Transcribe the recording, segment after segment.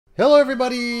Hello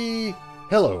everybody!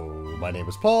 Hello, my name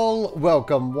is Paul.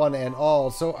 Welcome one and all.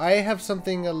 So I have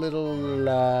something a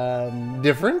little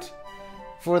different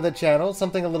for the channel.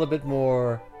 Something a little bit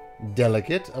more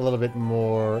delicate, a little bit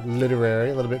more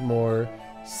literary, a little bit more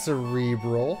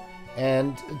cerebral.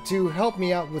 And to help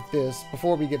me out with this,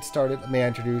 before we get started, may I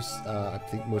introduce, I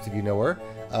think most of you know her,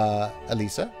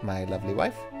 Elisa, my lovely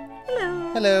wife.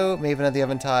 Hello. Hello, Maven of the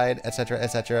Eventide,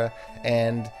 etc.,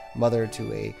 and mother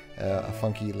to a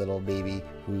funky little baby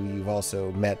who you've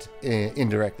also met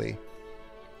indirectly.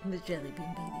 The jelly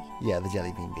bean baby. Yeah, the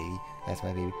jelly bean baby. That's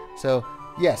my baby. So,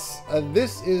 yes,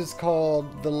 this is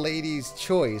called The Lady's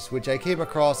Choice, which I came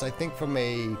across, I think, from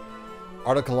a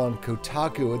article on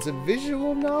Kotaku. It's a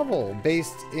visual novel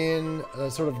based in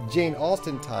sort of Jane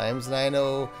Austen times, and I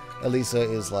know Elisa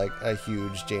is like a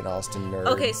huge Jane Austen nerd.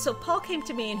 Okay, so Paul came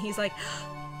to me and he's like,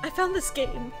 I found this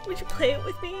game. Would you play it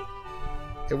with me?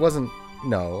 It wasn't.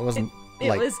 No, it wasn't.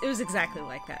 It was exactly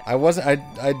like that.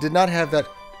 I did not have that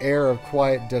air of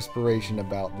quiet desperation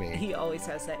about me. He always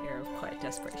has that air of quiet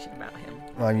desperation about him.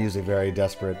 I'm usually very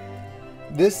desperate.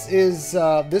 This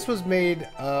was made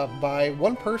by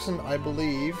one person, I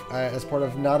believe, as part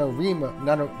of NaNoWriMo,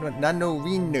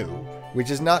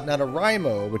 which is not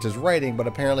NaNoWriMo, which is writing, but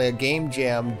apparently a game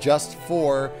jam just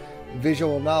for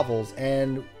visual novels.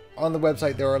 And on the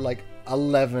website there are like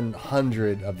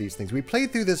 1,100 of these things. We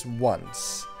played through this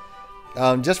once,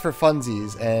 just for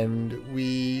funsies, and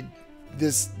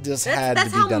this had to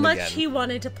be done again. That's how much he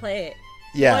wanted to play it.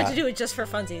 Yeah. He wanted to do it just for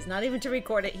funsies, not even to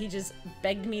record it. He just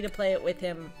begged me to play it with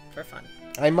him for fun.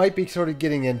 I might be sort of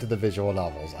getting into the visual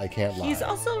novels, I can't lie. He's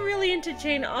also really into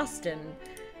Jane Austen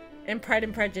and Pride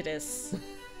and Prejudice.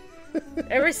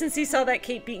 Ever since he saw that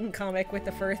Kate Beaton comic with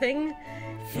the fur thing,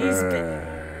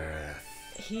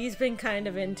 he's been kind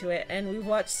of into it, and we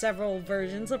watched several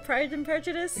versions of Pride and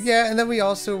Prejudice. Yeah, and then we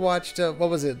also watched, what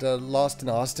was it, Lost in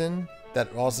Austin? That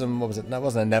awesome, what was it? That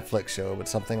wasn't a Netflix show, but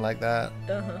something like that.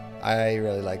 I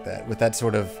really like that. With that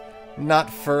sort of, not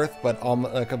Firth, but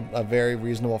like a very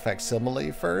reasonable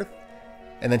facsimile Firth.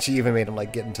 And then she even made him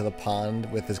like get into the pond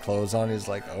with his clothes on. He's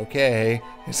like, okay.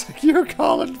 He's like, you're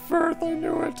Colin Firth, I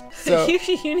knew it. So,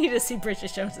 you need to see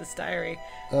Bridget Jones's Diary.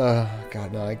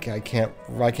 God, no, I can't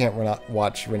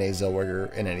watch Renee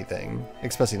Zellweger in anything,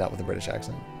 especially not with a British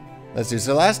accent. Let's do.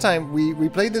 So last time we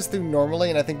played this through normally,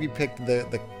 and I think we picked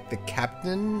the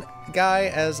captain guy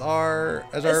as our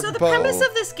So the beau. premise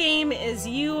of this game is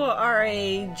you are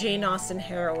a Jane Austen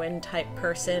heroine type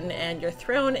person, and you're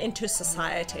thrown into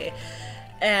society,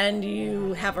 and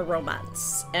you have a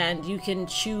romance, and you can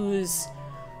choose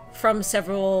from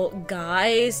several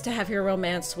guys to have your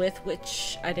romance with,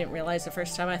 which I didn't realize the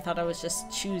first time. I thought I was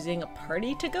just choosing a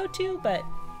party to go to, but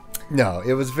no,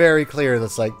 it was very clear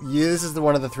that's like, this is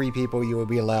one of the three people you will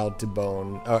be allowed to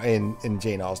bone in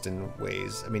Jane Austen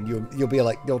ways. I mean, you'll be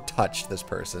like, you'll touch this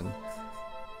person.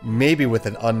 Maybe with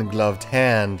an ungloved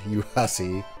hand, you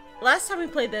hussy. Last time we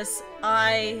played this,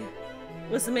 I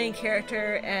was the main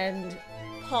character and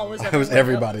Paul was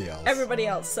everybody else. Everybody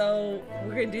else, so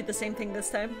we're going to do the same thing this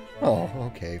time. Oh,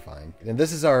 okay, fine. And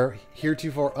this is our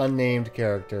heretofore unnamed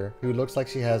character, who looks like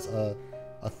she has a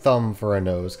thumb for a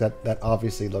nose. That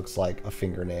obviously looks like a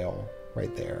fingernail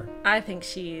right there. I think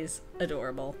she's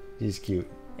adorable. She's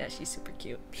cute. Yeah, she's super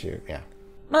cute. Sure, yeah.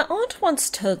 My aunt once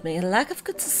told me a lack of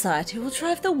good society will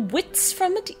drive the wits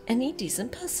from any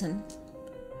decent person.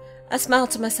 I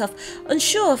smiled to myself,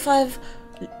 unsure if I've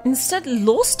instead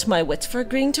lost my wits for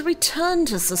agreeing to return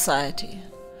to society.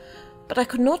 But I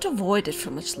could not avoid it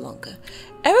for much longer,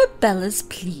 Arabella's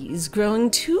pleas growing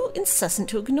too incessant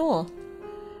to ignore.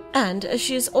 And, as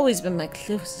she has always been my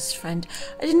closest friend,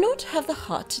 I did not have the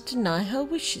heart to deny her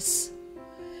wishes.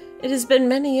 It has been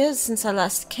many years since I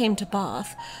last came to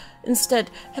Bath, instead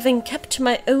having kept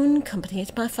my own company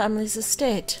at my family's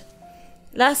estate.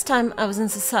 Last time I was in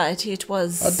society, it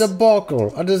was a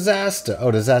debacle, a disaster.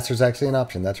 Oh, disaster is actually an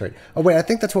option, that's right. Oh wait, I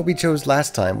think that's what we chose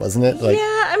last time, wasn't it? Like,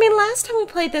 yeah, I mean, last time we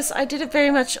played this, I did it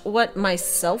very much what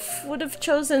myself would have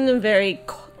chosen, in very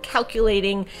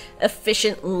calculating,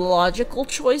 efficient, logical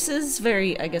choices.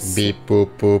 Very, I guess. Beep,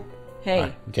 boop, boop.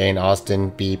 Hey. Jane Austen,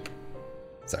 beep.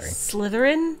 Sorry.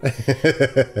 Slytherin?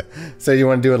 So you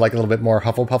want to do it like a little bit more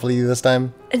Hufflepuffly this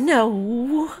time?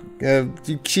 No.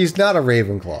 She's not a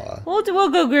Ravenclaw. We'll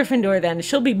go Gryffindor then.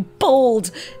 She'll be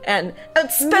bold and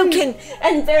outspoken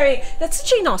and very... That's a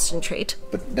Jane Austen trait.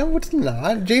 But no, it's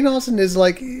not. Jane Austen is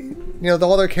like,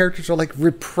 all their characters are like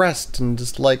repressed and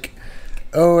just like,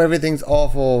 oh, everything's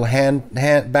awful,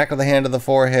 back of the hand of the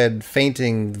forehead,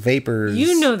 fainting, vapors.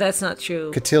 You know that's not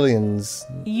true. Cotillions.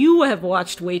 You have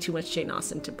watched way too much Jane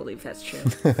Austen to believe that's true.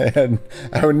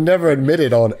 I would never admit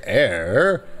it on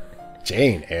air.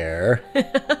 Jane Eyre.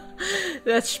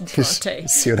 That's Bronte.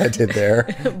 See what I did there?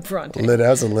 Bronte. That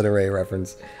was a literary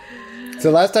reference. So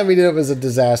last time we did it was a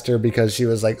disaster because she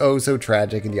was like, oh, so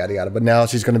tragic and yada yada. But now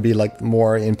she's going to be like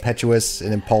more impetuous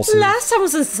and impulsive. Last time I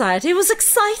was in society, it was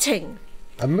exciting.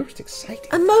 A most exciting.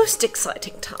 A most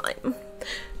exciting time.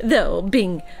 Though,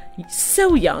 being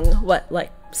so young, what,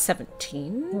 like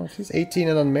 17? Well, she's 18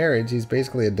 and unmarried. She's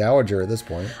basically a dowager at this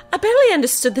point. I barely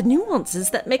understood the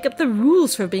nuances that make up the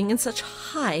rules for being in such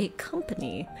high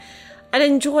company. I'd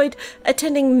enjoyed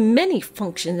attending many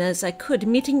functions as I could,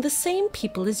 meeting the same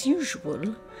people as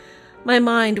usual. My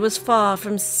mind was far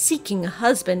from seeking a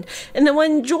husband, and though I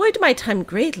enjoyed my time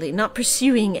greatly, not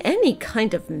pursuing any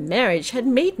kind of marriage had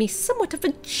made me somewhat of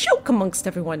a joke amongst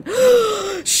everyone.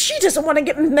 She doesn't want to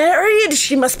get married!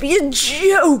 She must be a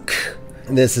joke!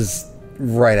 This is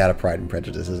right out of Pride and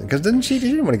Prejudice, isn't it? Because she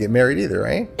didn't want to get married either,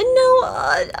 right?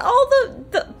 No, all the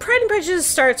Pride and Prejudice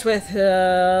starts with,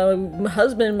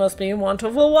 husband must be in want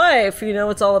of a wife. You know,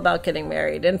 it's all about getting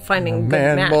married and finding a good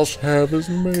Man match. must have his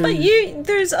mate. But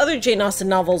there's other Jane Austen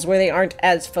novels where they aren't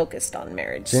as focused on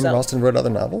marriage. Jane Austen wrote other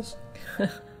novels?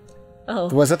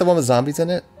 Oh. Was that the one with zombies in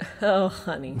it? Oh,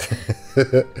 honey. When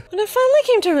I finally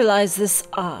came to realize this,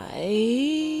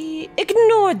 I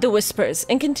ignored the whispers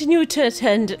and continued to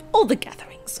attend all the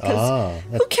gatherings. Because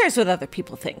who cares what other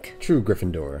people think? True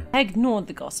Gryffindor. I ignored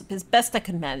the gossip as best I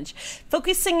could manage,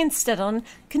 focusing instead on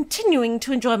continuing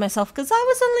to enjoy myself because I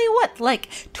was only, like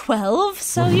 12?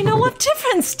 So, you know, what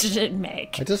difference did it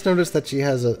make? I just noticed that she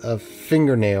has a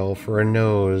fingernail for a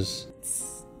nose.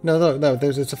 No,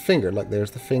 it's a finger. Look, there's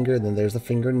the finger, then there's the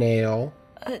fingernail.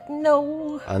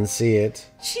 No. Unsee it.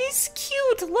 She's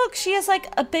cute. Look, she has,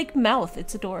 like, a big mouth.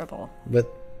 It's adorable.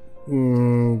 But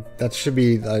that should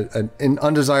be an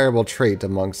undesirable trait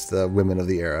amongst the women of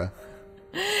the era.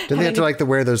 Did they have to, like, to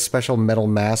wear those special metal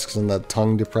masks and the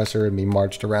tongue depressor and be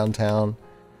marched around town?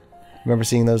 Remember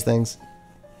seeing those things?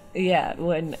 Yeah,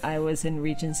 when I was in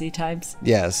Regency times.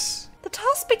 Yes. The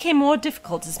task became more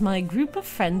difficult as my group of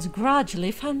friends gradually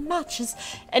found matches,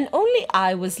 and only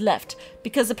I was left,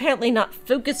 because apparently not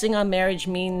focusing on marriage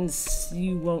means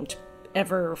you won't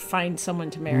ever find someone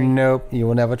to marry. Nope, you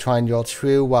will never find your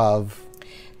true love.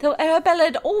 Though Arabella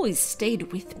had always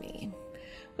stayed with me.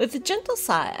 With a gentle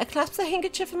sigh, I clasped the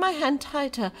handkerchief in my hand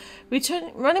tighter,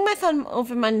 running my thumb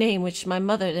over my name, which my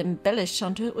mother had embellished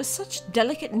onto it with such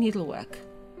delicate needlework.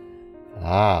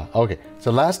 Ah, okay.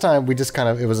 So last time we just kind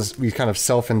of we kind of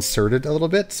self-inserted a little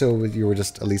bit. So you were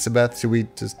just Elizabeth. Should we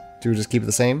just keep it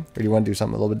the same, or do you want to do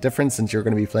something a little bit different since you're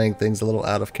going to be playing things a little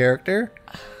out of character?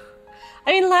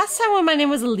 I mean, last time when my name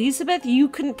was Elizabeth, you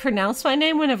couldn't pronounce my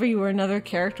name whenever you were another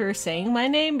character saying my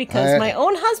name because my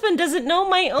own husband doesn't know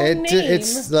my own name.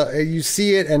 You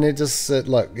see it and it just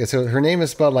look. So her name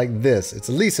is spelled like this. It's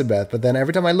Elizabeth, but then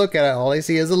every time I look at it, all I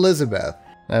see is Elizabeth.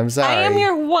 I'm sorry. I am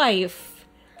your wife.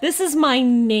 This is my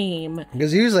name.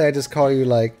 Because usually I just call you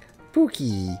like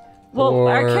Pookie. Well,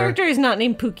 our character is not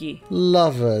named Pookie.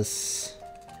 Lovus.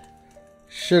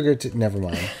 Never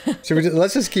mind.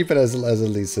 Let's just keep it as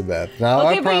Elizabeth. Now,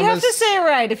 okay, I but you have to say it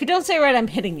right. If you don't say it right, I'm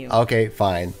hitting you. Okay,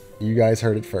 fine. You guys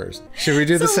heard it first. Should we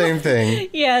do the same thing?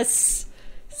 Yes.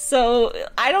 So,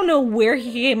 I don't know where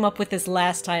he came up with this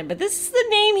last time, but this is the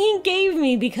name he gave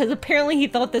me because apparently he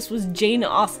thought this was Jane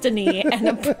Austen-y and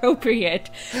appropriate.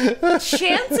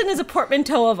 Chance is a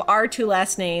portmanteau of our two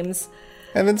last names.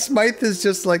 And then Smythe is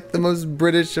just like the most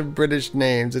British of British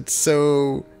names. It's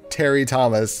so Terry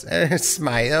Thomas.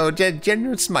 Smythe. Oh,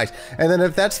 General Smythe. And then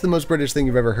if that's the most British thing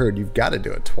you've ever heard, you've got to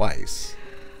do it twice.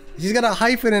 She's got a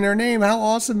hyphen in her name. How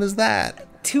awesome is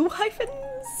that? 2 hyphens?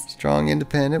 Strong,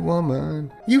 independent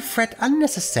woman. You fret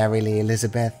unnecessarily,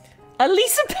 Elizabeth.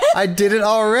 Elizabeth? I did it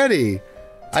already.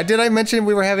 I mention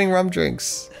we were having rum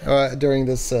drinks during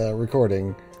this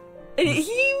recording?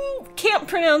 You can't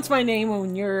pronounce my name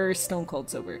when you're stone cold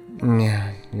sober.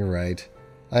 Yeah, you're right.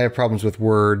 I have problems with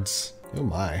words. Oh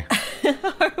my.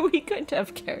 Are we going to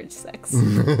have carriage sex?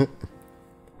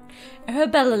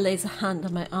 Arabella lays a hand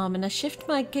on my arm and I shift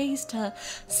my gaze to her,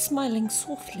 smiling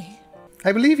softly.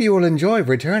 I believe you will enjoy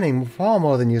returning far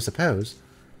more than you suppose.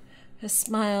 Her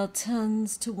smile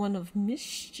turns to one of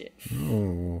mischief.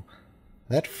 Oh,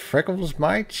 that freckles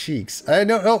my cheeks. I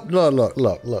know. Oh, look.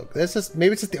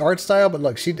 Maybe it's just the art style, but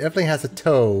look, she definitely has a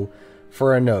toe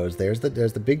for a nose. There's the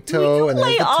big toe, and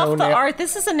there's the toenail. Lay off the art.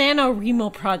 This is a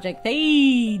NaNoWriMo project.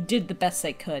 They did the best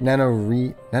they could.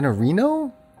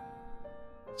 NaNoWriMo?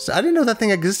 So I didn't know that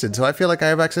thing existed, so I feel like I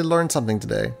have actually learned something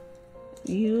today.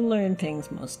 You learn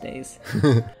things most days.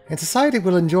 And society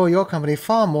will enjoy your company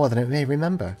far more than it may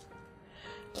remember.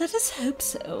 Let us hope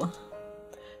so.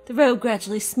 The road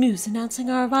gradually smooths, announcing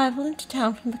our arrival into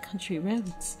town from the country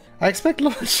roads. I expect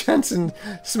Lord Shenson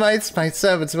Smythe's my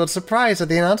servants will surprised at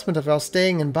the announcement of our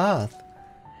staying in Bath.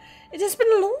 It has been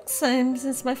a long time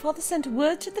since my father sent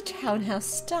word to the townhouse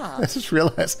staff. I just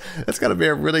realized that's got to be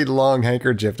a really long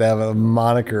handkerchief to have a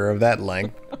moniker of that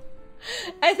length.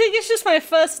 I think it's just my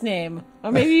first name,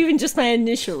 or maybe even just my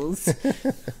initials.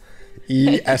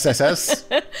 ESSS?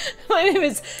 My name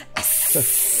is...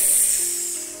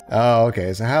 Oh,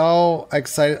 okay. So how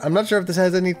excited... I'm not sure if this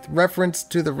has any reference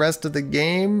to the rest of the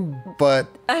game, but...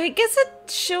 I guess it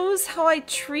shows how I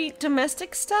treat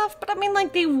domestic stuff, but I mean,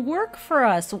 like, they work for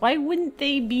us. Why wouldn't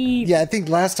they be... Yeah, I think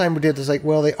last time we did this, like,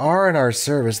 well, they are in our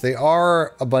service. They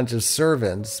are a bunch of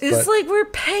servants, It's like we're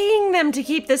paying them to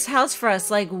keep this house for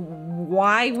us. Like,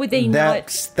 why would they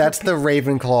That's the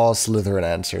Ravenclaw Slytherin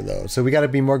answer, though. So we got to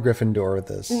be more Gryffindor with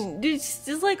this.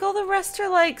 It's like all the rest are,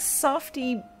 like,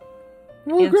 softy...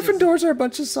 Well, answers. Gryffindors are a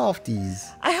bunch of softies.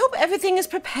 I hope everything is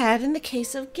prepared in the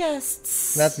case of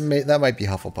guests. That might be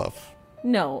Hufflepuff.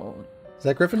 No. Is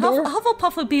that Gryffindor?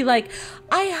 Hufflepuff would be like,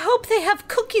 I hope they have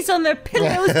cookies on their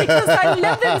pillows because I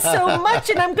love them so much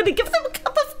and I'm going to give them a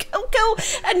cup of cocoa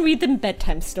and read them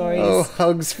bedtime stories. Oh,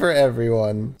 hugs for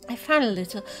everyone. I frown a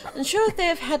little, unsure if they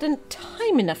have had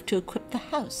time enough to equip the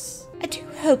house. I do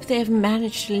hope they have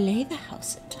managed to lay the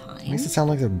house in time. Makes it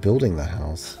sound like they're building the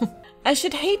house. I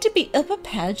should hate to be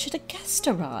ill-prepared should a guest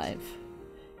arrive.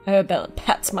 Arabella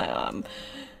pats my arm.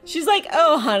 She's like,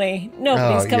 oh, honey,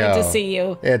 nobody's coming to see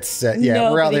you. It's,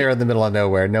 we're out there in the middle of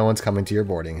nowhere. No one's coming to your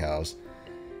boarding house.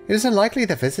 It is unlikely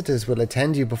that visitors will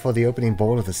attend you before the opening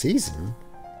ball of the season.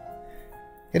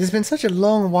 It has been such a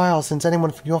long while since anyone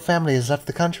from your family has left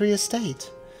the country estate.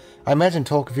 I imagine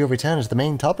talk of your return is the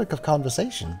main topic of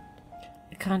conversation.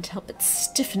 I can't help but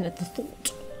stiffen at the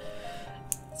thought.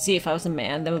 See, if I was a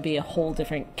man, that would be a whole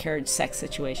different carriage sex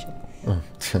situation.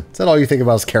 Is that all you think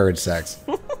about is carriage sex?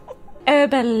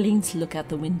 Arabella leans to look out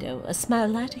the window, a smile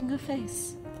lighting her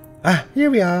face. Ah,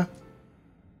 here we are.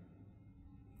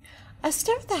 I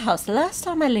stare at the house the last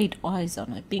time I laid eyes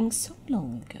on it being so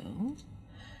long ago.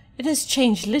 It has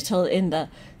changed little in the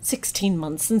 16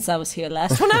 months since I was here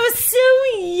last, when I was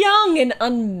so young and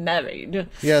unmarried.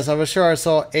 Yes, I was sure I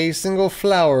saw a single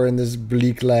flower in this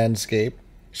bleak landscape.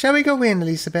 Shall we go in,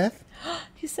 Elizabeth?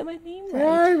 You said my name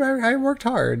right. I worked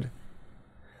hard.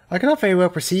 I cannot very well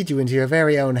precede you into your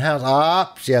very own house.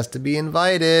 Ah, she has to be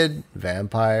invited.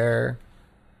 Vampire.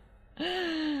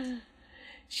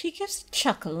 She gives a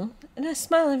chuckle, and I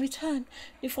smile in return,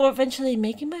 before eventually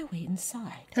making my way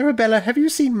inside. Arabella, have you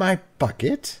seen my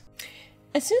bucket?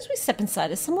 As soon as we step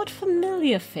inside, a somewhat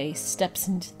familiar face steps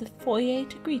into the foyer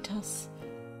to greet us.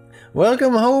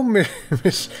 Welcome home,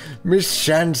 Miss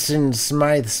Shanson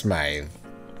Smythe.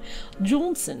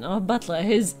 Johnson, our butler,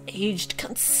 has aged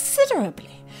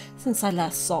considerably since I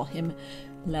last saw him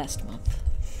last month.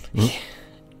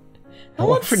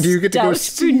 How often do you get to go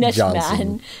see Johnson?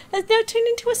 Man has now turned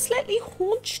into a slightly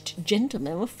haunched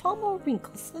gentleman with far more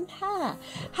wrinkles than hair.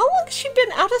 How long has she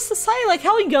been out of society? Like,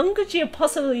 how young could she have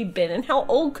possibly been, and how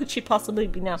old could she possibly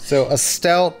be now? So, a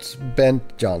stout,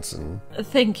 bent Johnson.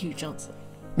 Thank you, Johnson.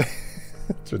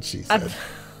 That's what she said.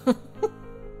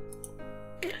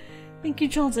 Thank you,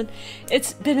 Johnson.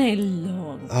 It's been a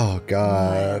long... Oh,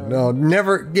 God. No,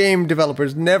 never... Game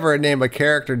developers never name a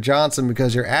character Johnson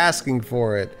because you're asking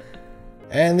for it.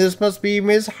 And this must be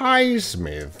Miss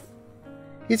Highsmith.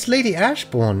 It's Lady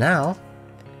Ashbourne now.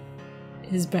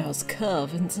 His brows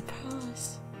curve in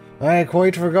surprise. I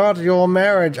quite forgot your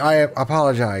marriage. I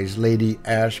apologize, Lady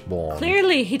Ashbourne.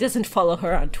 Clearly, he doesn't follow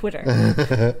her on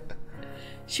Twitter.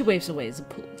 She waves away his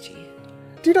apology.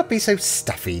 Do not be so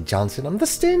stuffy, Johnson. I'm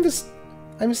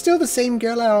still the same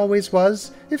girl I always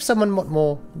was, if somewhat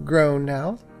more grown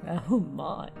now. Oh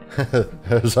my.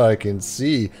 As I can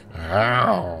see.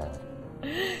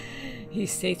 He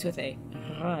states with a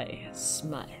wry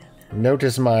smile.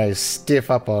 Notice my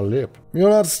stiff upper lip.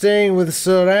 You're not staying with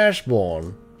Sir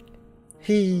Ashbourne.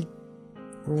 He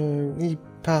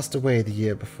passed away the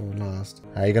year before last.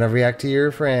 How are you gonna react to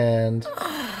your friend?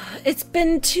 It's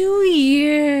been 2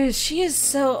 years. She is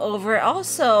so over it.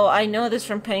 Also, I know this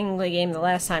from playing the game the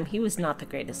last time. He was not the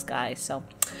greatest guy, so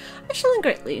I shall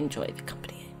greatly enjoy the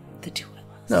company. The two of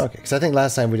us. No, okay, because I think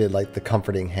last time we did like the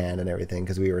comforting hand and everything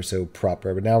because we were so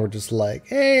proper, but now we're just like,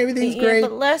 hey, everything's great.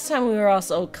 But last time we were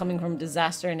also coming from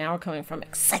disaster, and now we're coming from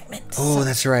excitement. Oh,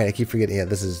 that's right. I keep forgetting. Yeah,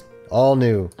 this is all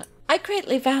new. I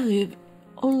greatly value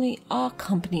only our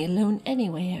company alone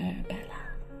anyway, Arabella.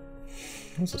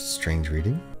 That was a strange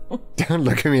reading. Don't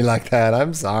look at me like that.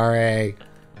 I'm sorry.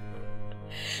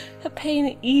 Her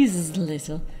pain eases a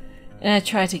little, and I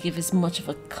try to give as much of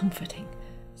a comforting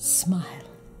smile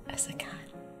as I can.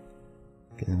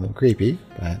 Getting a little creepy,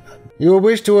 but... You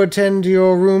wish to attend to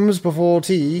your rooms before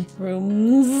tea?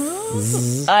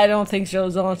 Rooms? I don't think so,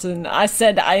 Johnson. I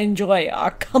said I enjoy our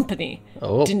company,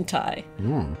 didn't I?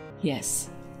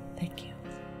 Yes, thank you.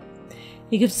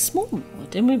 He gives a small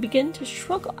nod, and we begin to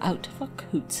shrug out of our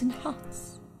coats and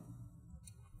hats.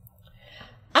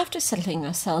 After settling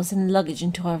ourselves and luggage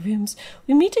into our rooms,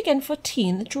 we meet again for tea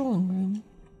in the drawing room.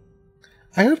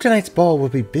 I hope tonight's ball will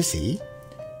be busy.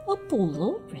 A ball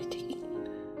already?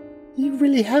 You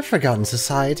really have forgotten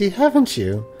society, haven't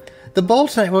you? The ball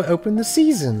tonight will open the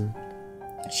season.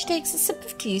 She takes a sip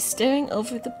of tea, staring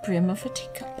over the brim of her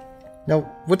teacup. Now,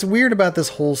 what's weird about this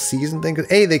whole season thing?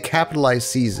 A, they capitalize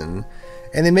season,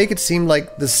 and they make it seem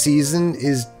like the season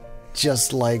is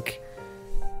just like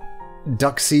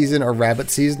duck season or rabbit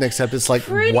season, except it's like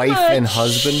wife and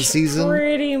husband season.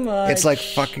 Pretty much. It's like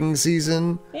fucking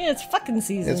season. Yeah, it's fucking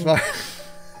season. It's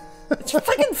It's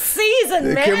fucking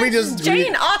season, man. Can we just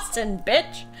Jane Austen,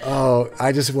 bitch. Oh,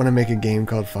 I just want to make a game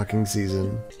called Fucking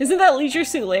Season. Isn't that Leisure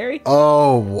Suit Larry?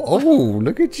 Oh,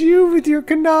 look at you with your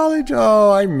knowledge.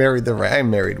 Oh, I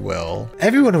married well.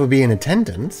 Everyone will be in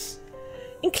attendance.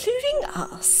 Including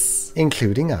us.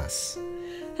 Including us.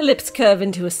 Her lips curve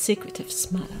into a secretive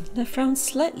smile, and I frown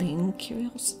slightly in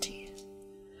curiosity.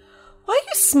 Why are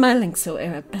you smiling so,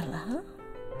 Arabella?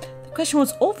 The question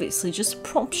was obviously just a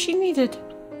prompt she needed.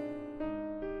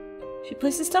 She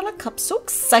places down a cup so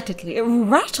excitedly it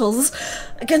rattles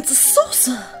against the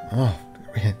saucer. Oh,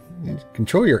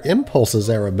 control your impulses,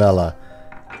 Arabella.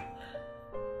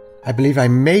 I believe I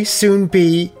may soon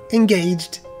be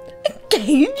engaged.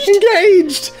 Engaged?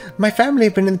 Engaged! My family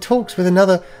have been in talks with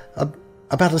another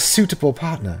about a suitable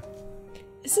partner.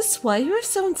 Is this why you are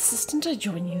so insistent I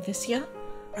join you this year?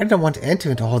 I don't want to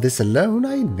enter into all this alone,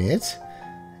 I admit.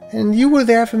 And you were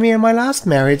there for me in my last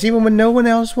marriage, even when no one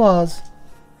else was.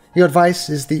 Your advice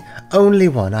is the only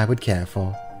one I would care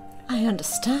for. I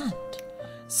understand.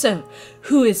 So,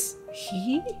 who is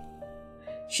he?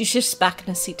 She shifts back in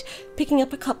her seat, picking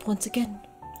up a cup once again.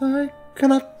 I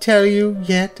cannot tell you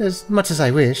yet, as much as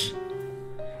I wish.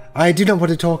 I do not want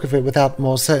to talk of it without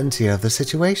more certainty of the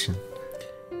situation.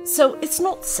 So it's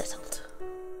not settled.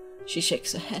 She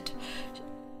shakes her head,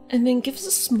 and then gives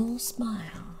a small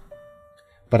smile.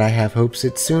 But I have hopes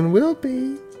it soon will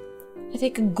be. I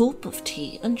take a gulp of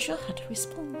tea, unsure how to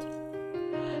respond.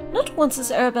 Not once has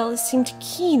Arabella seemed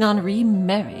keen on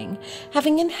remarrying,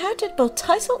 having inherited both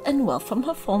title and wealth from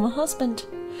her former husband.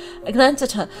 I glance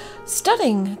at her,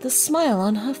 studying the smile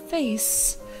on her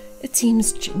face. It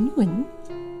seems genuine.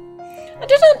 I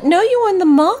did not know you were in the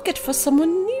market for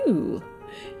someone new.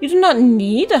 You do not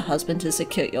need a husband to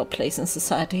secure your place in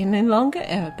society any longer,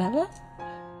 Arabella.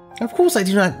 Of course I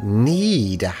do not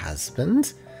need a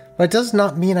husband. But it does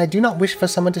not mean I do not wish for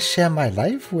someone to share my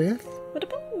life with. What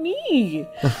about me?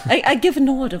 I give a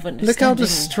nod of understanding. Look how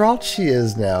distraught she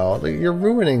is now. Like, you're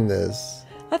ruining this.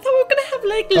 I thought we were going to have,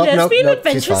 like, lesbian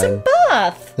adventures in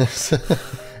Bath.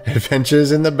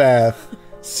 Adventures in the Bath.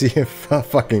 See a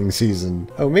fucking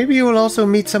season. Oh, maybe you will also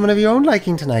meet someone of your own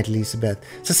liking tonight, Elizabeth.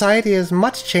 Society has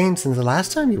much changed since the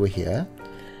last time you were here.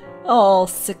 Oh,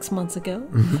 6 months ago.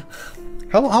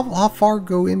 How far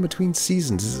go in between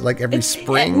seasons? Is it like every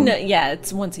spring? No, yeah,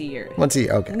 it's once a year. Once a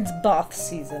year, okay. It's bath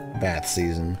season. Bath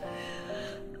season.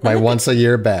 My once a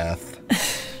year bath.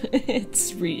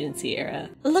 It's Regency era.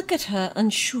 Look at her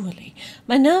unsurely.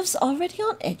 My nerves already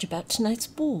on edge about tonight's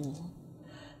ball.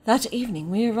 That evening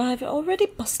we arrive at already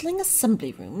bustling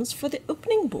assembly rooms for the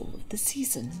opening ball of the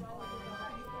season.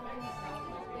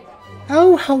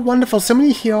 Oh, how wonderful. So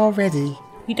many here already.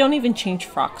 We don't even change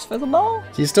frocks for the ball.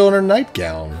 She's still in her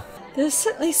nightgown. There are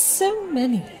certainly so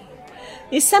many.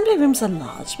 The assembly rooms are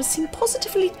large, but seem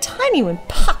positively tiny when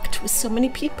packed with so many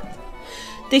people.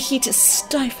 The heat is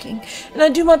stifling, and I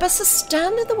do my best to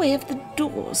stand in the way of the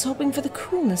doors, hoping for the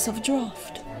coolness of a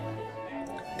draught.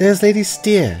 There's Lady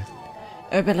Steer.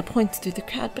 Arabella points through the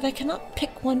crowd, but I cannot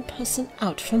pick one person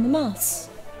out from the mass.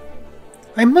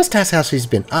 I must ask how she's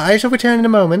been. I shall return in a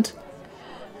moment.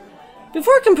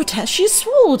 Before I can protest, she is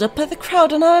swallowed up by the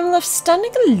crowd, and I am left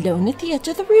standing alone at the edge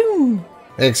of the room.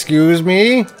 Excuse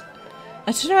me?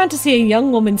 I turn around to see a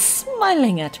young woman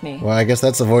smiling at me. Well, I guess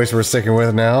that's the voice we're sticking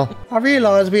with now. I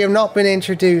realise we have not been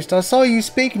introduced. I saw you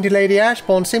speaking to Lady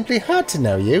Ashbourne, simply had to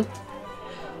know you.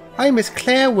 I'm Miss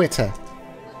Claire Witter.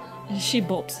 She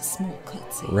bops a small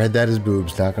curtsy. Read that as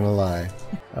boobs, not gonna lie.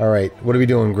 Alright, what are we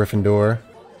doing, Gryffindor?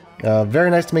 Very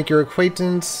nice to make your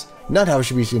acquaintance. Not how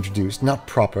she be introduced, not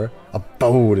proper. A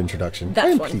bold introduction.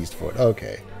 That's I'm one. pleased for it.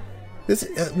 Okay. This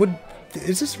would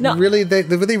is this really,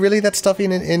 were they really that stuffy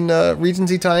in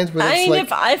Regency times? Where it's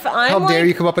like, if I'm how dare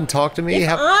you come up and talk to me?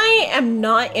 I am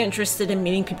not interested in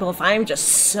meeting people, if I'm just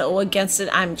so against it,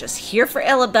 I'm just here for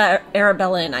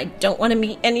Arabella and I don't want to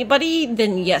meet anybody,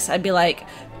 then yes, I'd be like,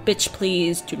 bitch,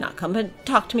 please do not come and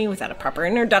talk to me without a proper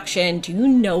introduction. Do you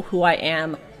know who I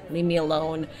am? Leave me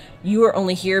alone. You are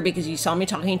only here because you saw me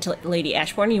talking to Lady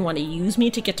Ashbourne and you want to use me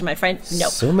to get to my friend. No.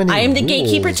 So many I am the rules.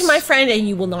 gatekeeper to my friend and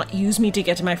you will not use me to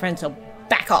get to my friend, so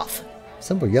back off.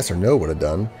 Simple yes or no would have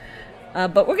done.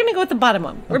 But we're going to go with the bottom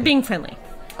one. We're being friendly.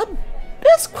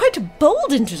 That's quite a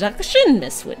bold introduction,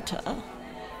 Miss Winter.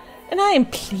 And I am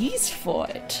pleased for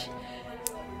it.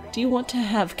 Do you want to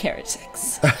have carrot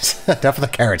sex? Enough of the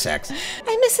carrot sex.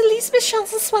 I'm Miss Elizabeth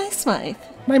Smythe.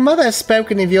 My mother has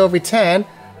spoken of your return.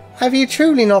 Have you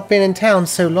truly not been in town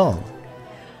so long?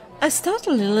 I start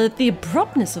a little at the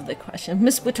abruptness of the question.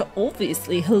 Miss Winter,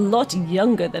 obviously a lot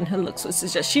younger than her looks would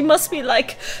suggest. She must be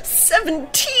like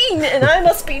 17 and I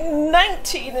must be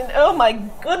 19 and oh my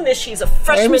goodness, she's a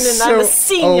freshman I'm a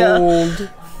senior. Old.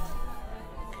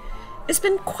 It's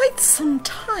been quite some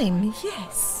time,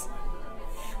 yes.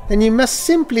 Then you must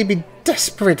simply be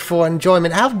desperate for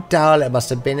enjoyment. How dull it must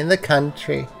have been in the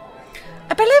country.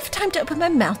 I barely have time to open my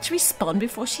mouth to respond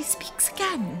before she speaks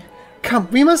again.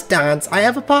 Come, we must dance. I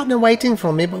have a partner waiting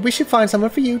for me, but we should find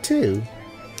someone for you too.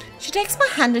 She takes my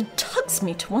hand and tugs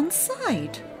me to one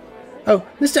side. Oh,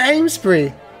 Mr.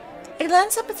 Amesbury. I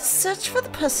glance up at the search for the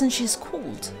person she's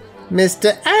called.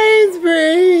 Mr.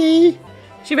 Amesbury!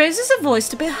 She raises her voice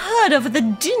to be heard over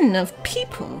the din of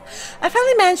people. I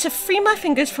finally manage to free my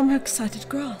fingers from her excited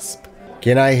grasp.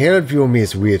 Can I help you,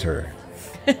 Miss Winter?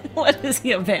 What is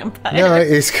he, a vampire? No,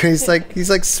 he's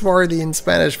like swarthy in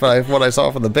Spanish from what I saw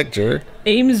from the picture.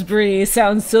 Amesbury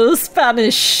sounds so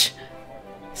Spanish.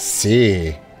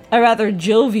 See. A rather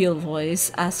jovial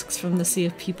voice asks from the sea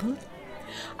of people.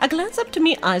 I glance up to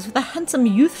meet eyes with a handsome,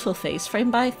 youthful face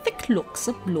framed by thick locks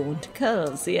of blonde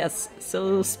curls. Yes,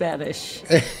 so Spanish.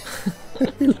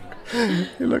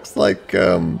 He looks like,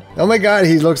 oh my god,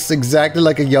 he looks exactly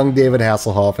like a young David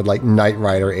Hasselhoff in like Knight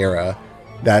Rider era.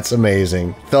 That's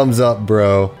amazing. Thumbs up,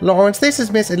 bro. Lawrence, this is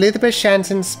Miss Elizabeth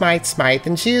Shanson Smythe,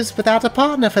 and she is without a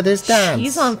partner for this dance.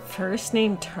 She's on first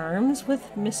name terms with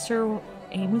Mr.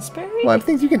 Amesbury? Well, I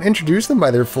think you can introduce them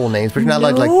by their full names, but you're not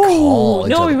like call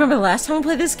each No, other. remember the last time we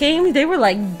played this game? They were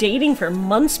like dating for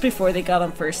months before they got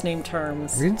on first name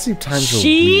terms. Regency times are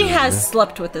She weird. has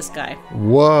slept with this guy.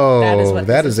 Whoa, That is what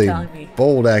that this is is a telling me.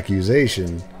 bold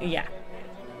accusation. Yeah.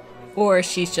 Or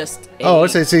she's just a... Oh,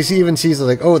 so she's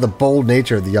like, oh, the bold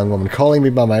nature of the young woman, calling me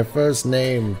by my first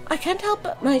name. I can't help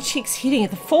but my cheeks heating at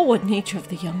the forward nature of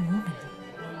the young woman.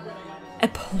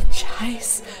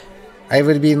 Apologize. I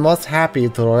would be most happy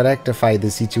to rectify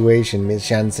the situation, Miss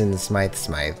Shanson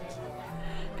Smythe.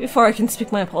 Before I can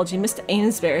speak my apology, Mr.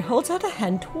 Amesbury holds out a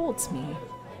hand towards me.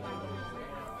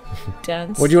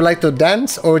 Dance. Would you like to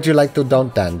dance, or would you like to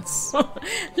don't dance?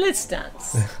 Let's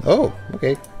dance. Oh,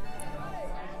 okay.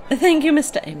 Thank you,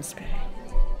 Mr. Amesbury.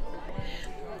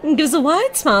 He gives a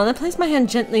wide smile and I place my hand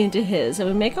gently into his, and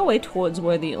we make our way towards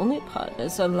where the only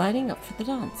partners are lining up for the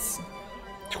dance.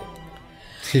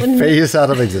 She phased out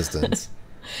of existence.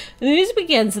 The music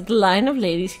begins and the line of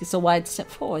ladies takes a wide step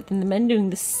forward, and the men doing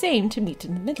the same to meet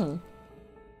in the middle.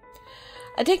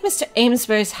 I take Mr.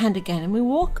 Amesbury's hand again, and we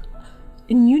walk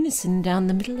in unison down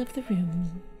the middle of the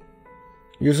room.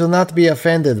 You shall not be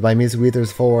offended by Miss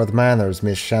Wither's forward manners,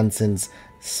 Miss Shanson's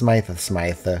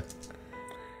Smythe.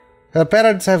 Her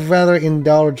parents have rather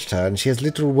indulged her, and she has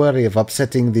little worry of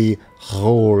upsetting the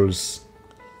rules.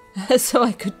 So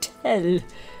I could tell,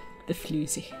 the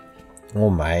floozy.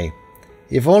 Oh my.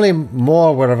 If only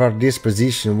more were of our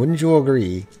disposition, wouldn't you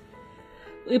agree?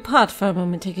 We part for a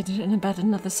moment, taking it in about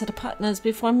another set of partners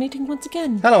before meeting once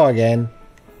again. Hello again.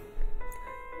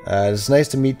 It's nice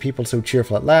to meet people so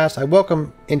cheerful at last. I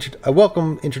welcome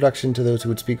introduction to those who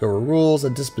would speak over rules, a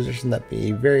disposition that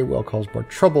may very well cause more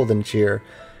trouble than cheer.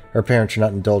 Her parents should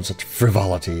not indulge such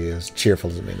frivolity, as cheerful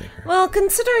as it may make her. Well,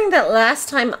 considering that last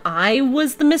time I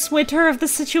was the Miss Winter of the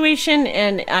situation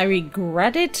and I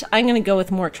regret it, I'm going to go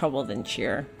with more trouble than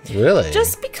cheer. Really?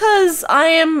 Just because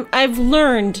I've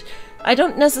learned. I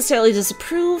don't necessarily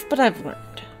disapprove, but I've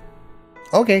learned.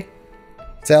 Okay.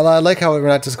 So I like how we're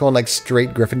not just going like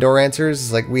straight Gryffindor answers.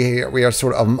 It's like we are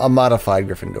sort of a modified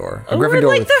Gryffindor. A Gryffindor We're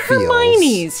like with the feels.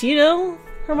 Hermiones, you know?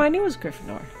 Hermione was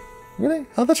Gryffindor. Really?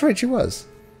 Oh, that's right, she was.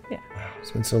 Yeah. Wow,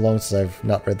 it's been so long since I've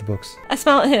not read the books. I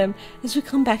smile at him as we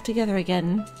come back together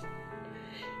again.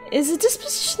 Is a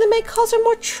disposition that may cause her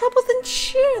more trouble than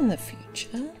cheer in the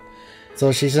future.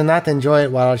 So she should not enjoy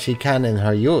it while she can in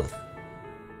her youth.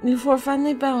 before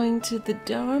finally bowing to the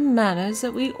dour manners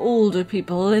that we older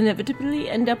people inevitably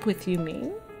end up with, you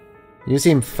mean? You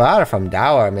seem far from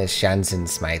dour, Miss Shanson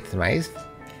Smythe.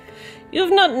 You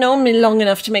have not known me long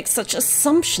enough to make such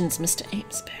assumptions, Mr.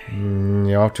 Amesbury.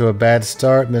 You're off to a bad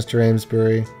start, Mr.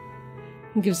 Amesbury.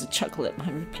 He gives a chuckle at my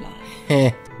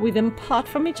reply. We then part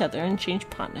from each other and change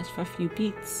partners for a few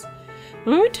beats.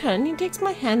 When we return, he takes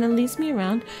my hand and leads me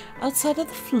around outside of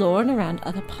the floor and around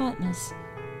other partners.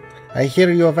 I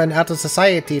hear you have been out of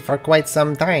society for quite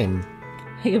some time.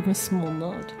 I give him a small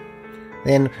nod.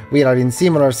 Then we are in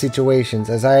similar situations,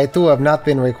 as I too have not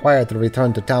been required to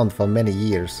return to town for many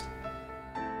years.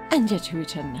 And yet you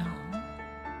return now.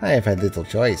 I have had little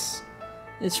choice.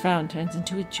 His frown turns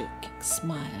into a joking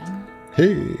smile.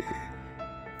 Hey.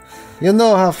 You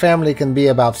know how family can be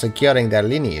about securing their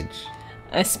lineage.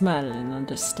 I smile in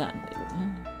understanding.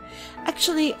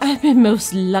 Actually, I've been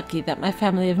most lucky that my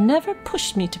family have never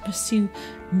pushed me to pursue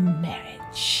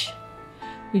marriage.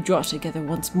 We draw together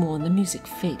once more, and the music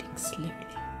fading slowly.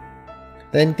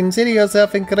 Then consider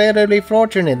yourself incredibly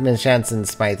fortunate, Miss Shanson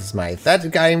Smythe.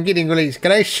 That I'm getting really...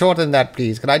 Can I shorten that,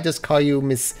 please? Can I just call you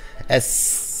Miss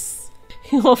S?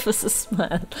 He offers a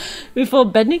smile before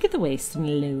bending at the waist in a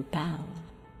low bow.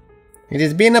 It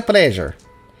has been a pleasure.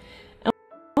 And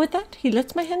with that, he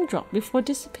lets my hand drop before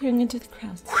disappearing into the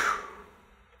crowd.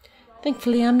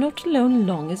 Thankfully, I'm not alone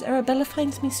long, as Arabella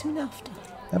finds me soon after.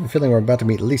 I have a feeling we're about to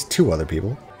meet at least 2 other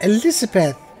people.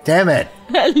 Elizabeth! Damn it!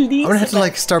 Elisa. I'm gonna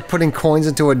have to start putting coins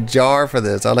into a jar for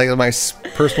this. I like my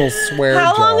personal swear jar.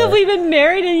 How long have we been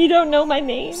married and you don't know my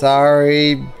name?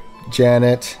 Sorry,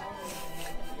 Janet.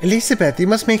 Elizabeth, you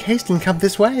must make haste and come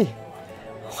this way.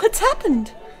 What's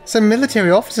happened? Some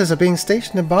military officers are being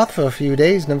stationed in Bath for a few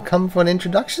days and have come for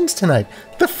introductions tonight.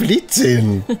 The fleet's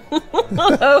in.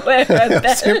 Oh,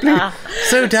 Simply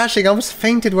so dashing, I almost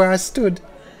fainted where I stood.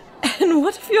 And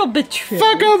what of your betrothed?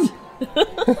 Fuck them!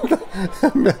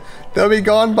 They'll be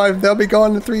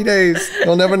gone in 3 days.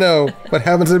 They'll never know. What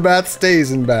happens in Bath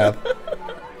stays in Bath.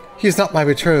 He's not my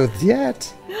betrothed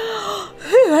yet.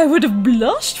 I would have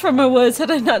blushed from her words had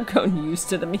I not grown used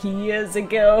to them years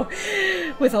ago.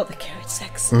 With all the carrot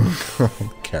sex.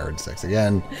 Carrot sex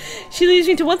again. She leads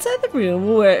me to one side of the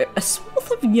room where a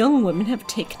swath of young women have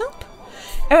taken up.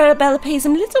 Arabella pays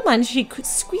them little mind as she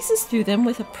squeezes through them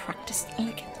with a practiced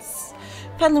elegance.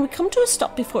 Finally, we come to a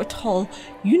stop before a tall,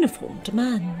 uniformed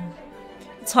man.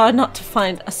 It's hard not to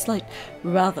find a slight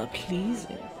rather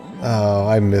pleasing. Oh,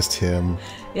 I missed him.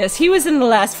 Yes, he was in the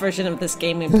last version of this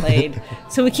game we played,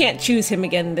 so we can't choose him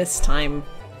again this time.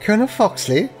 Colonel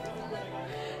Foxley?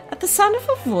 At the sound of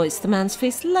her voice, the man's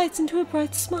face lights into a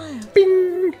bright smile.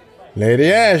 Bing!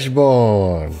 Lady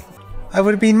Ashbourne! I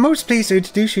would have been most pleased to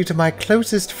introduce you to my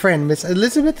closest friend, Miss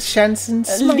Elizabeth Shanson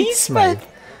Smythe.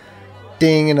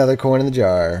 Ding, another coin in the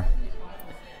jar.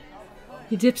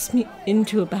 He dips me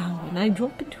into a bow, and I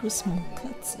drop into a small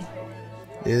curtsy.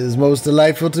 It is most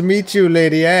delightful to meet you,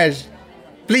 Lady Ash.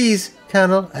 Please,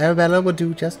 Colonel, Arabella will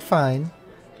do just fine.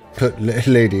 But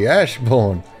Lady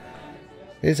Ashbourne,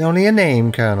 it's only a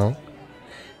name, Colonel.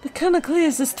 The Colonel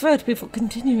clears his throat before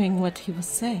continuing what he was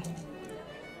saying.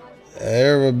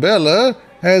 Arabella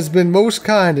has been most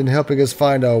kind in helping us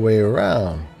find our way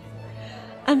around.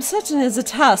 I'm certain it's a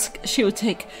task she would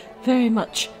take very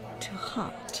much to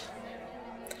heart.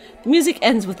 The music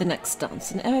ends with the next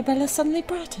dance, and Arabella suddenly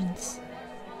brightens.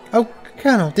 Oh,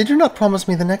 Colonel, did you not promise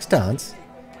me the next dance?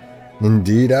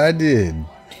 Indeed I did.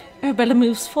 Arabella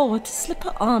moves forward to slip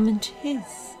her arm into his.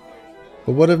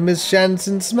 But what of Miss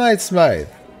Shanson Smythe?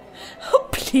 Oh,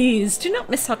 please, do not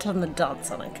miss out on the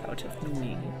dance on account of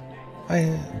me.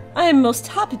 I am most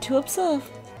happy to observe.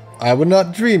 I would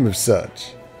not dream of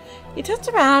such. He turns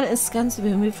around and scans the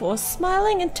room before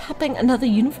smiling and tapping another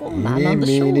uniformed man on the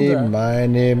shoulder.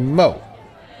 Miny, mo.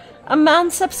 A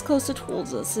man steps closer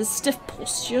towards us, his stiff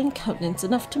posture and countenance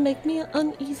enough to make me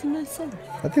uneasy myself.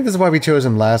 I think this is why we chose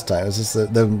him last time. It was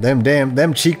just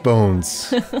them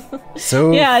cheekbones.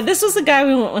 So yeah, this was the guy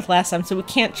we went with last time, so we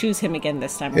can't choose him again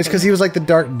this time. It's because he was like the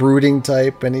dark brooding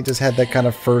type, and he just had that kind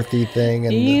of firthy thing,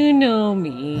 and you know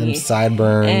me, and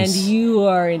sideburns, and you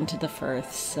are into the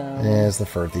firth, so yeah, it's the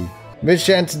firthy. Miss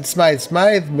Shanson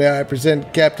Smythe, may I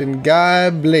present Captain Guy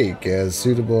Blake as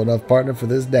suitable enough partner for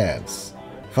this dance?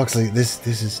 Foxley, this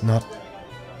is not...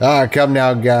 Ah, come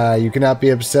now, Guy. You cannot be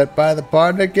upset by the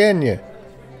partner, can you?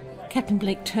 Captain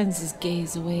Blake turns his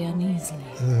gaze away uneasily.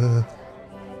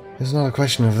 There's not a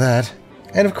question of that.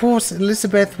 And of course,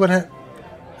 Elizabeth would have...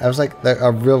 I was like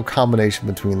a real combination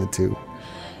between the two.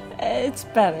 It's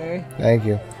better. Thank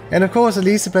you. And of course,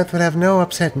 Elizabeth would have no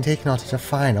upset in taking on such a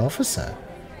fine officer.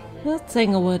 Without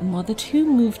saying a word more, the two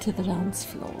move to the dance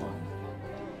floor.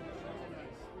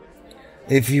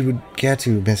 If you would care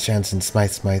to, Miss Jansen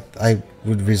Smythe, I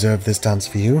would reserve this dance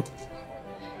for you.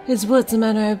 His words and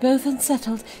manner are both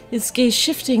unsettled, his gaze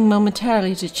shifting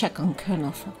momentarily to check on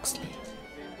Colonel Foxley.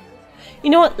 You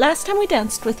know what? Last time we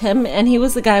danced with him, and he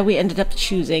was the guy we ended up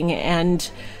choosing,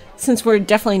 and since we're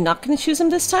definitely not going to choose him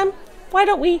this time, why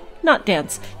don't we not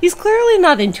dance? He's clearly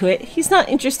not into it. He's not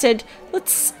interested.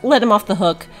 Let's let him off the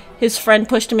hook. His friend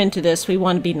pushed him into this. We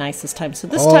want to be nice this time. So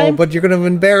this time... Oh, but you're going to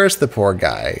embarrass the poor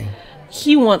guy.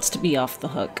 He wants to be off the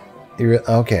hook.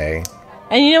 Okay.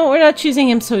 And you know what? We're not choosing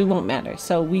him, so he won't matter.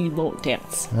 So we won't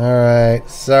dance. Alright.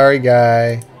 Sorry,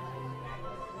 guy.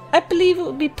 I believe it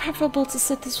would be preferable to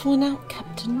sit this one out,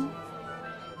 Captain.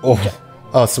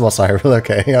 Oh, small sigh.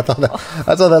 Okay. I thought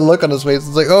that look on his face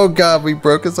was like, oh god, we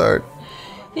broke his heart.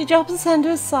 He drops his hand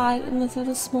to his side and lets out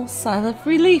a small sigh of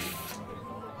relief.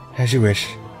 As you wish.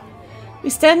 We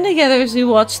stand together as we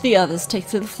watch the others take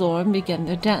to the floor and begin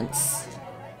their dance.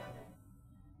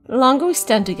 The longer we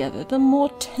stand together, the more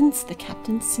tense the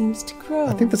captain seems to grow.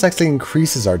 I think this actually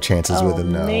increases our chances with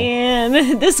him now.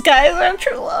 Man, this guy is our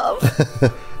true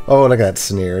love. Oh, look at that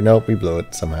sneer. Nope, we blew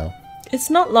it somehow. It's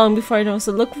not long before I notice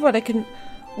a look of what I can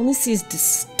only see is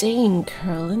disdain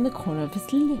curl in the corner of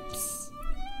his lips.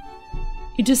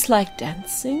 You dislike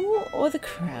dancing or the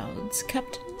crowds,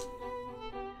 Captain?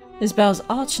 His brows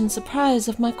arch in surprise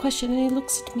of my question, and he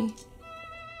looks at me.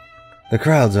 The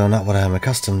crowds are not what I am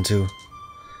accustomed to,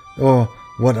 or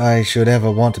what I should ever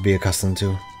want to be accustomed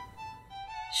to.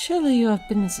 Surely you have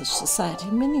been in such society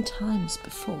many times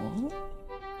before.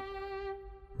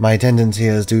 My attendance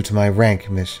here is due to my rank,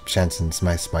 Miss Jansen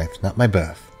Smythe, not my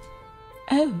birth.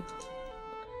 Oh.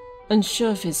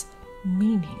 Unsure of his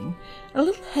meaning, a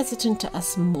little hesitant to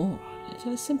ask more,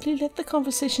 I simply let the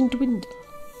conversation dwindle.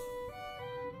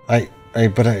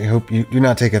 But I hope you do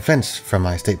not take offense from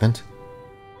my statement.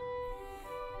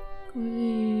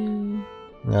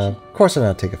 Of course I do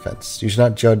not take offense. You should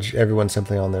not judge everyone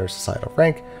simply on their societal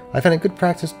rank. I find it good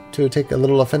practice to take a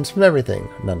little offense from everything,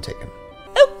 none taken.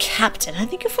 Oh, Captain, I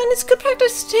think you find it's good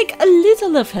practice to take a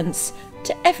little offense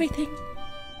to everything.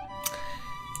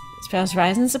 His brows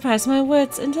rise in surprise at my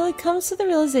words until he comes to the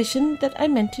realization that I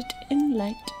meant it in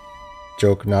light.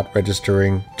 Joke not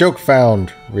registering. Joke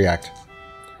found. React.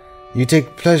 You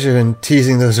take pleasure in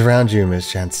teasing those around you,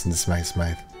 Miss Jansen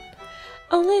Smythe.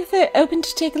 Only if they're open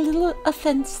to take a little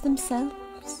offense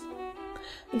themselves.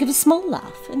 I give a small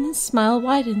laugh, and his smile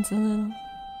widens a little.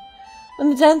 When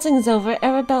the dancing is over,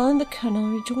 Arabella and the Colonel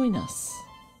rejoin us.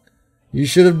 You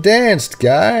should have danced,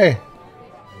 Guy.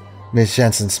 Miss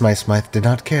Jansen Smythe did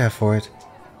not care for it.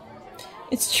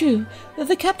 It's true that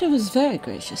the captain was very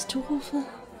gracious to offer.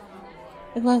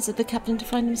 I glanced at the captain to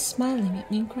find him smiling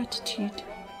at me in gratitude.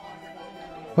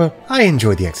 Well, I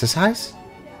enjoyed the exercise.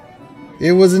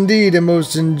 It was indeed a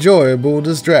most enjoyable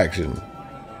distraction.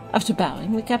 After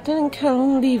bowing, the captain and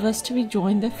colonel leave us to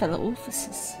rejoin their fellow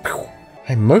officers.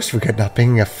 I most regret not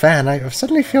being a fan. I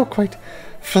suddenly feel quite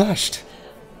flushed.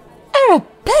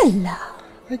 Arabella!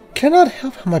 I cannot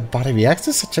help how my body reacts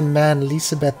to such a man,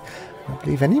 Elizabeth. I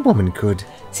believe any woman could.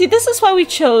 See, this is why we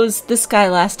chose this guy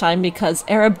last time, because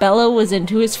Arabella was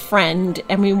into his friend,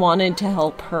 and we wanted to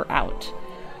help her out.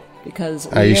 Because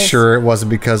are you sure it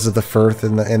wasn't because of the firth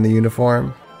in the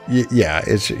uniform? Yeah,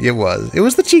 it was. It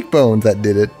was the cheekbones that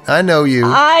did it. I know you.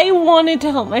 I wanted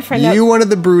to help my friend out. You wanted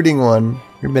the brooding one.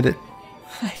 Admit it.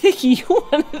 I think you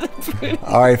wanted the brooding.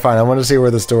 All right, fine. I want to see where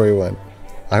the story went.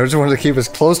 I just wanted to keep as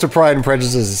close to Pride and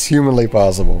Prejudice as humanly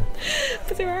possible.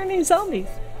 But there aren't any zombies.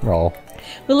 Oh.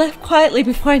 We left quietly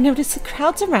before I noticed the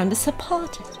crowds around us had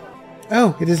parted.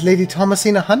 Oh, it is Lady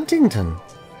Thomasina Huntington.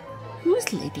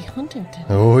 Who's Lady Huntington?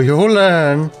 Oh, you'll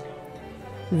learn.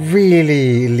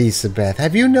 Really, Elizabeth,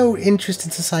 have you no interest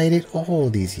in society at all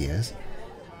these years?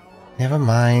 Never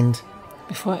mind.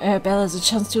 Before Arabella has a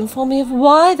chance to inform me of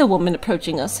why the woman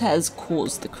approaching us has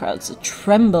caused the crowds to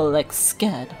tremble like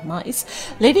scared mice,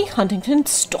 Lady Huntington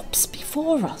stops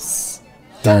before us.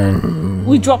 Dun.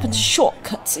 We drop into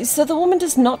shortcuts so the woman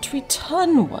does not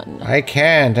return one. I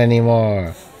can't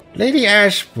anymore. Lady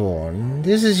Ashbourne,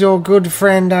 this is your good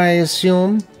friend, I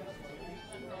assume?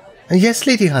 Yes,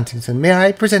 Lady Huntington, may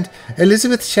I present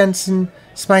Elizabeth Jansen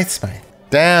Smythe.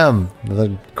 Damn,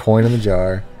 another coin in the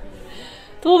jar.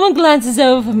 The woman glances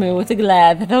over me with a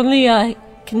glare that only I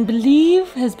can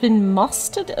believe has been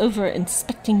mastered over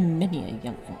inspecting many a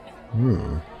young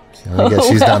woman. I guess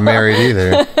she's not married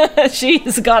either.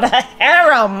 She's got a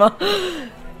harem!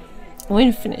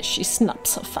 When finished, she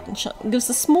snaps her fan shut and gives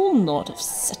a small nod of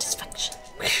satisfaction.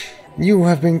 You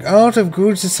have been out of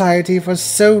good society for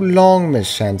so long,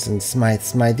 Miss Jansen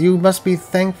Smythe. You must be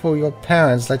thankful your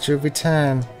parents let you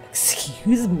return.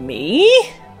 Excuse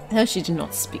me? Though she did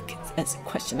not speak as a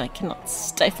question, I cannot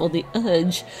stifle the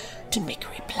urge to make a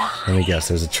reply. Let me guess,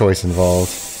 there's a choice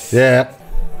involved. Yeah.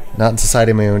 Not in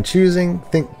society of my own choosing.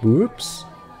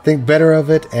 Think better of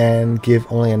it and give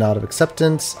only a nod of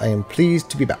acceptance. I am pleased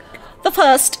to be back. The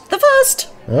first!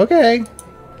 Okay.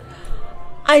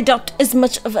 I adopt as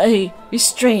much of a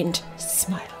restrained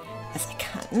smile as I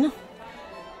can.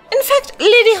 In fact,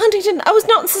 Lady Huntington, I was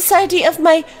not in society of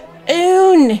my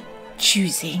own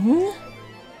choosing.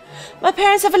 My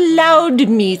parents have allowed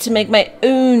me to make my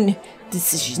own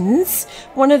decisions,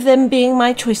 one of them being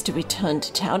my choice to return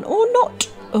to town or not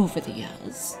over the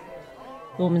years.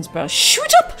 The woman's brows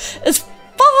shoot up as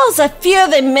far as I fear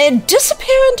they may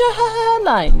disappear into her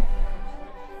hairline.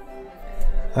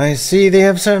 I see they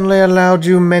have certainly allowed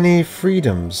you many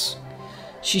freedoms.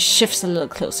 She shifts a little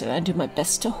closer, and I do my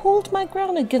best to hold my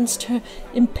ground against her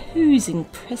imposing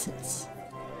presence.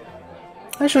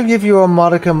 I shall give you a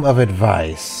modicum of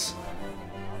advice.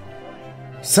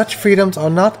 Such freedoms are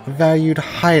not valued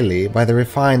highly by the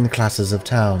refined classes of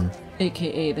town.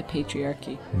 AKA the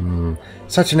patriarchy.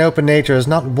 Such an open nature is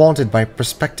not wanted by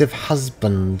prospective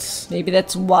husbands. Maybe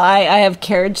that's why I have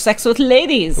carriage sex with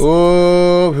ladies.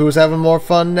 Oh, who's having more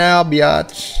fun now,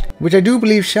 biatch? Which I do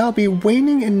believe shall be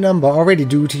waning in number already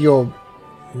due to your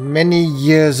many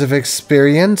years of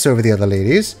experience over the other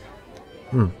ladies.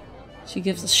 She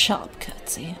gives a sharp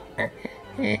curtsy.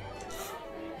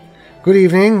 Good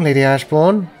evening, Lady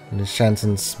Ashbourne. Miss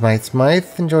Shanson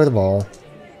Smythe. Enjoy the ball.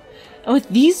 And with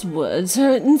these words,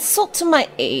 her insult to my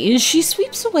age, she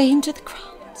sweeps away into the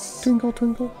crowds. Twinkle,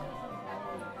 twinkle.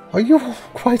 Are you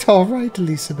quite all right,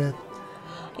 Elizabeth?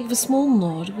 I give a small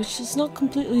nod, which does not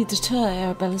completely deter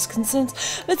Arabella's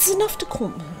concerns, but it's enough to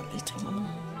calm her a little.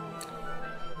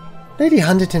 Lady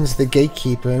Huntington's the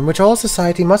gatekeeper in which all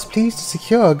society must please to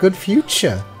secure a good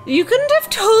future. You couldn't have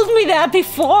told me that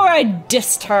before I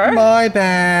dissed her. My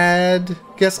bad.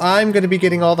 Guess I'm going to be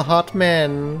getting all the hot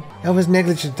men. I was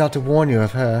negligent not to warn you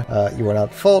of her. You were not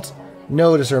at fault.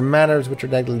 Notice her manners, which are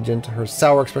negligent. Her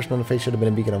sour expression on the face should have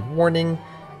been a beacon of warning.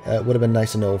 It would have been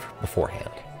nice to know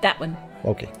beforehand. That one.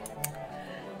 Okay.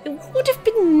 It would have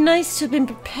been nice to have been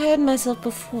prepared myself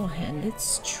beforehand,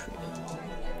 it's true.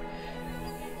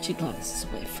 She glances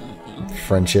away further.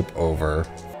 Friendship over.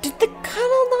 Did the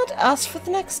colonel not ask for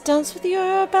the next dance with you,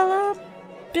 Arabella?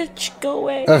 Bitch, go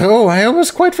away. Oh, I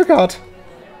almost quite forgot.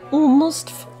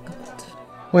 Almost forgot.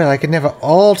 Well, I could never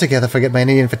altogether forget my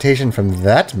invitation from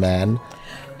that man.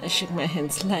 I shook my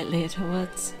head slightly at her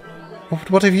words.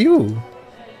 What of you?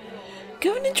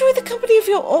 Go and enjoy the company of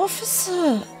your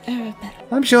officer, Arabella.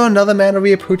 I'm sure another man will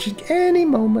be approaching any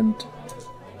moment.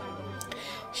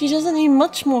 She doesn't need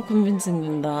much more convincing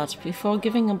than that before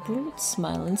giving a broad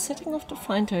smile and setting off to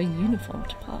find her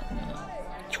uniformed partner.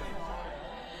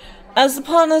 As the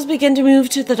partners begin to move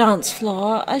to the dance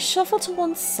floor, I shuffle to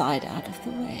one side out of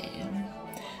the way,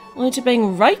 only to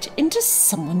bang right into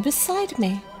someone beside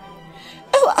me.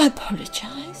 Oh, I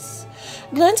apologize.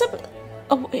 Glance up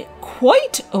away,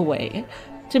 quite away,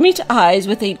 to meet eyes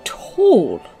with a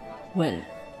tall,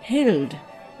 well-held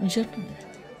gentleman.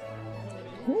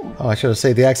 Ooh. Oh, I should have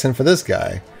saved the accent for this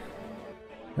guy.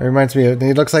 It reminds me of,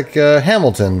 he looks like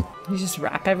Hamilton. You just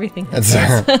rap everything. That's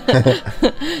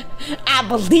I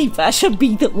believe I should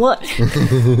be the one.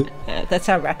 That's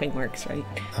how rapping works, right?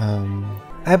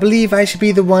 I believe I should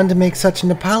be the one to make such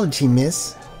an apology,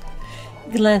 miss.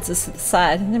 He glances to the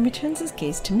side and then returns his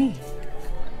gaze to me.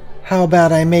 How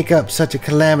about I make up such a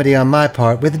calamity on my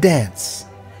part with a dance?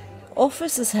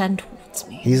 Offers his hand towards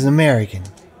me. He's an American.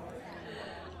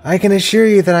 I can assure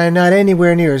you that I am not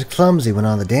anywhere near as clumsy when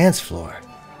on the dance floor.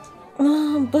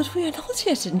 But we are not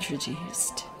yet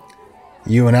introduced.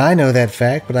 You and I know that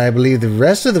fact, but I believe the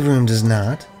rest of the room does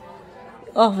not.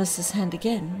 Offers his hand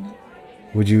again.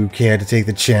 Would you care to take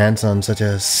the chance on such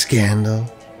a scandal?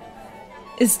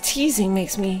 His teasing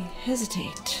makes me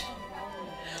hesitate.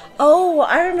 Oh,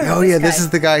 I remember. Oh, yeah, this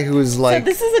is the guy who was like... So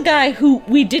this is a guy who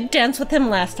we did dance with him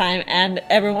last time, and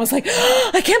everyone was like,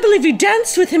 oh, I can't believe you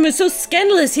danced with him. It's so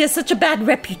scandalous. He has such a bad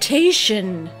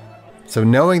reputation. So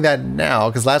knowing that now,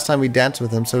 because last time we danced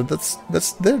with him, so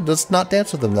let's not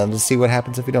dance with him then. Let's see what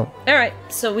happens if we don't. All right,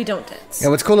 so we don't dance.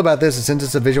 And what's cool about this is since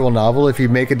it's a visual novel, if you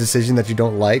make a decision that you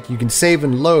don't like, you can save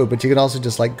and load, but you can also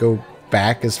just like go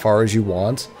back as far as you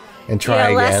want and try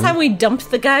again. Last time we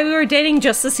dumped the guy we were dating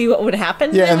just to see what would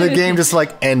happen. Yeah, and the game just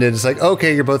like ended. It's like,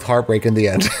 okay, you're both heartbroken in the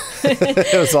end.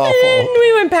 It was awful. And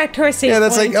we went back to our same. Yeah,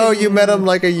 that's like, oh, you met him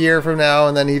like a year from now,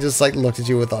 and then he just like looked at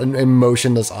you with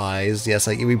emotionless eyes. Yes,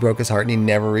 like we broke his heart and he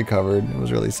never recovered. It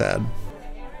was really sad.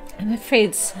 I'm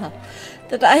afraid so.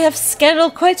 that I have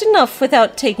scandaled quite enough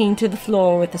without taking to the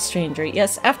floor with a stranger.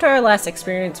 Yes, after our last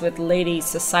experience with Lady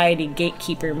Society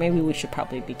Gatekeeper, maybe we should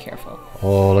probably be careful.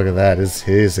 Oh, look at that.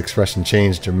 His expression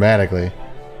changed dramatically.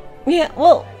 Yeah,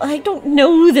 well, I don't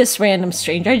know this random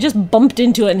stranger. I just bumped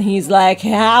into it and he's like,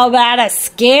 how about a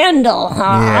scandal,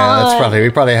 huh? Yeah, we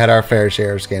probably had our fair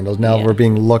share of scandals. Now Yeah. we're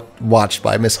being watched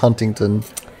by Miss Huntington.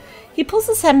 He pulls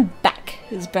his hand back,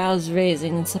 his brows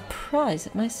raising in surprise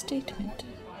at my statement.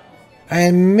 I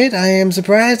admit I am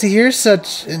surprised to hear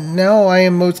such, and now I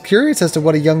am most curious as to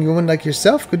what a young woman like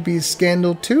yourself could be a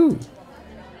scandal too.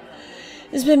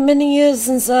 It's been many years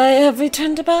since I have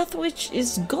returned to Bath, which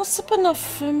is gossip enough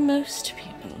for most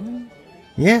people.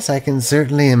 Yes, I can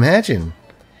certainly imagine.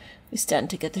 We stand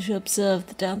together to observe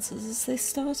the dancers as they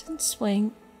start and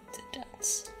swing to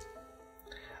dance.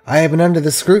 I have been under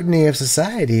the scrutiny of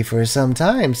society for some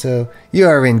time, so you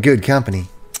are in good company.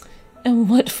 And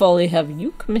what folly have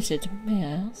you committed, may I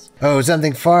ask? Oh,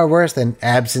 something far worse than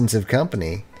absence of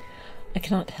company. I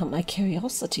cannot help my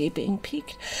curiosity being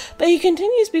piqued, but he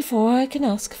continues before I can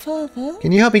ask further.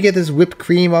 Can you help me get this whipped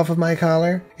cream off of my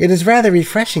collar? It is rather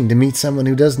refreshing to meet someone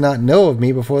who does not know of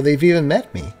me before they've even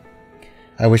met me.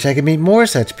 I wish I could meet more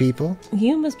such people.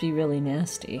 You must be really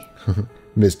nasty.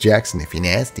 Miss Jackson, if you're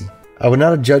nasty. I would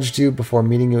not have judged you before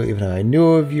meeting you, even though I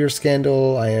knew of your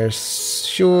scandal. I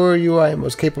assure you I am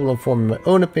most capable of forming my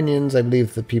own opinions. I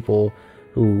believe the people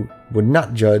who would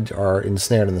not judge are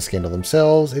ensnared in the scandal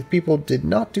themselves. If people did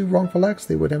not do wrongful acts,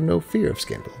 they would have no fear of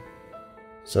scandal.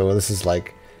 So this is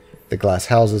like the glass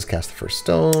houses cast the first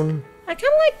stone. I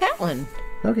kind of like that one.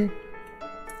 Okay.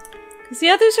 Because the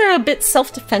others are a bit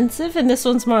self-defensive, and this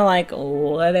one's more like,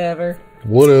 whatever.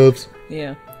 What ups?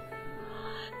 Yeah.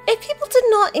 If people did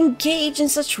not engage in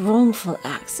such wrongful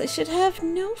acts, they should have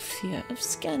no fear of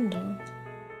scandal.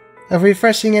 A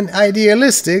refreshing and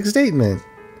idealistic statement.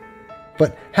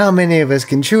 But how many of us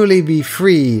can truly be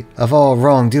free of all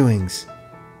wrongdoings?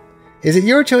 Is it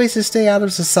your choice to stay out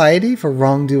of society for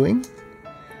wrongdoing?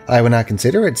 I would not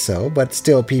consider it so, but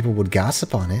still people would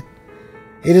gossip on it.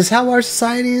 It is how our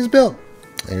society is built.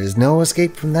 There is no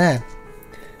escape from that.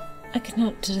 I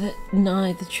cannot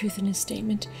deny the truth in his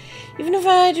statement, even if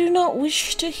I do not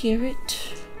wish to hear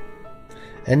it.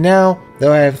 And now,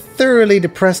 though I have thoroughly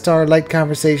depressed our light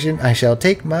conversation, I shall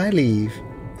take my leave.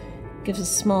 Gives a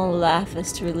small laugh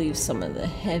as to relieve some of the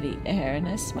heavy air, and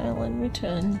I smile in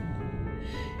return.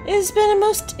 It has been a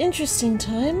most interesting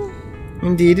time.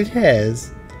 Indeed it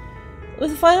has.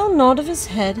 With a final nod of his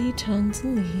head, he turns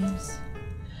and leaves.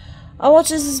 I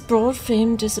watch as his broad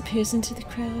frame disappears into the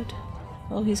crowd.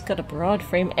 Oh, he's got a broad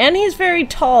frame, and he's very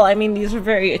tall. I mean, these are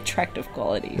very attractive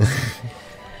qualities.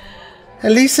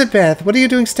 Elizabeth, what are you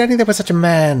doing standing there with such a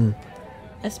man?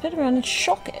 I spit around in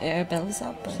shock at Arabella's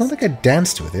outburst. It's not like I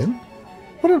danced with him.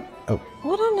 What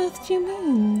What on earth do you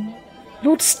mean?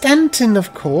 Lord Stanton,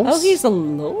 of course. Oh, he's a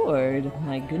lord.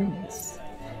 My goodness.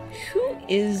 Who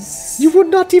is... You were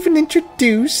not even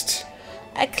introduced.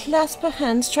 I clasp her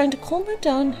hands, trying to calm her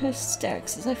down her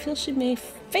hysterics, as I feel she may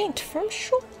faint from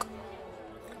shock.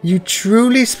 You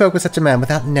truly spoke with such a man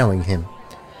without knowing him.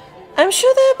 I'm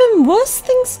sure there have been worse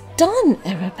things done,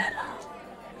 Arabella.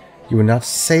 You would not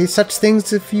say such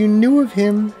things if you knew of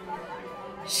him.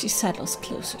 She sidles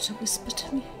closer to whisper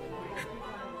to me.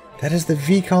 That is the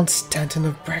Viscount Stanton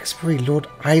of Braxbury, Lord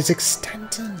Isaac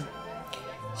Stanton.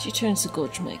 She turns to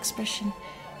gauge my expression,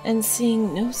 and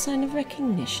seeing no sign of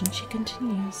recognition, she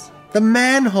continues. The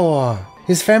man whore!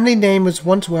 His family name was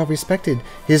once well respected.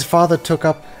 His father took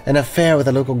up an affair with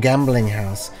a local gambling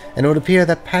house, and it would appear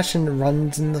that passion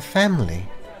runs in the family.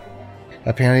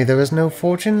 Apparently there is no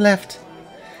fortune left.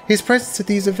 His presence at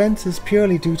these events is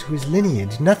purely due to his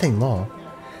lineage, nothing more.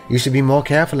 You should be more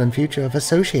careful in future of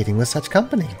associating with such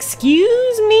company.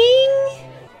 Excuse me?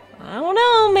 I don't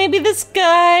know, maybe this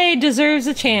guy deserves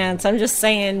a chance. I'm just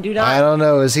saying, do not... I don't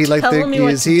know, is he like tell me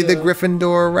what is to he do. the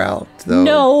Gryffindor route though?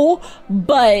 No,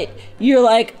 but you're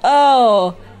like,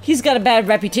 oh, he's got a bad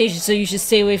reputation, so you should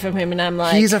stay away from him. And I'm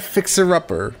like, He's a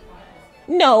fixer-upper.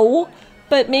 no,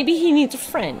 but maybe he needs a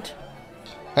friend.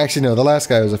 Actually, no, the last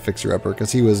guy was a fixer-upper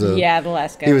because he was a... Yeah, the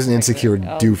last guy. He was an like insecure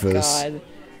that. doofus. God.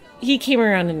 He came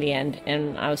around in the end,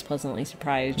 and I was pleasantly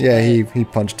surprised. Yeah, but he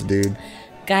punched a dude.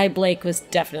 Guy Blake was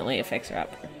definitely a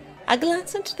fixer-upper. I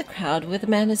glance into the crowd where the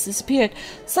man has disappeared,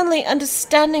 suddenly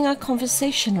understanding our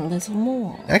conversation a little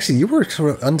more. Actually, you were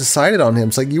sort of undecided on him.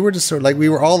 It's like you were just sort of like, we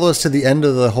were all those to the end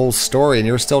of the whole story, and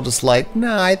you were still just like,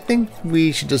 nah, I think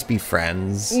we should just be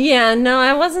friends. Yeah, no,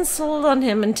 I wasn't sold on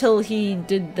him until he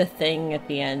did the thing at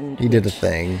the end. He did a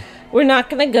thing. We're not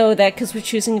going to go there because we're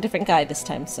choosing a different guy this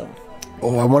time, so...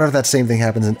 Oh, I wonder if that same thing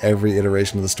happens in every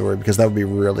iteration of the story, because that would be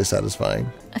really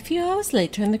satisfying. A few hours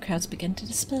later, and the crowds began to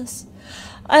disperse.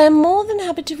 I am more than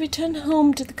happy to return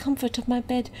home to the comfort of my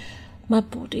bed, my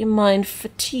body and mind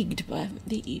fatigued by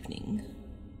the evening.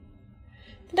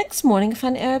 The next morning I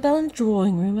found Arabelle in the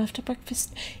drawing room after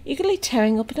breakfast, eagerly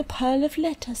tearing open a pile of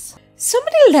letters. So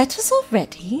many letters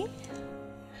already?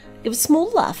 I give a small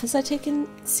laugh as I take a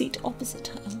seat opposite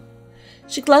her.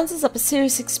 She glances up, a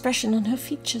serious expression on her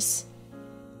features.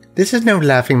 This is no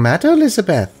laughing matter,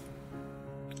 Elizabeth.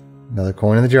 Another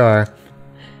coin in the jar.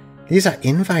 These are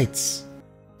invites.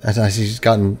 As she's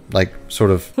gotten, like,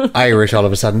 sort of Irish all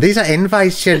of a sudden. These are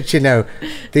invites, you know.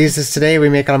 These is today we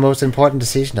make our most important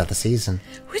decision of the season.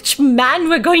 Which man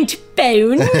we're going to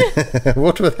bone?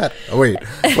 What was that? Oh, wait.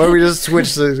 Why we just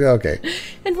switch the... Okay.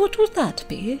 And what would that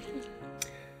be?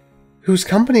 Whose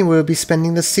company we'll be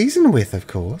spending the season with, of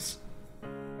course.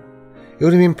 It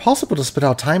would be impossible to split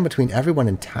our time between everyone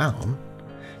in town,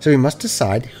 so we must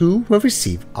decide who will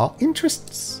receive our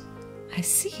interests. I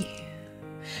see.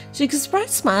 She gives a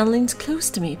bright smile and leans close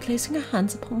to me, placing her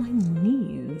hands upon my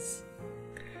knees.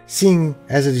 Seeing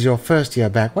as it is your first year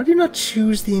back, why do you not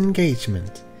choose the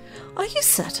engagement? Are you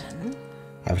certain?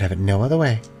 I would have it no other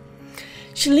way.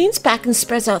 She leans back and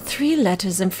spreads out 3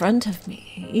 letters in front of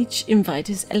me. Each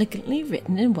invite is elegantly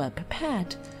written and well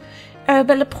prepared.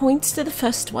 Arabella points to the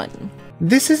first one.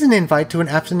 This is an invite to an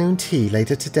afternoon tea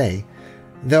later today,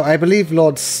 though I believe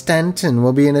Lord Stanton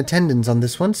will be in attendance on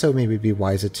this one, so maybe it'd be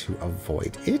wiser to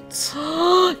avoid it.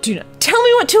 Do not tell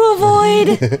me what to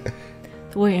avoid!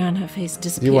 The worry on her face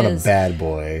disappears. You want a bad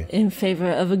boy. In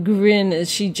favor of a grin as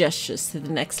she gestures to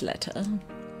the next letter.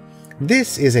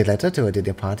 This is a letter to a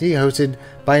dinner party hosted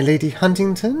by Lady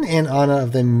Huntington in honor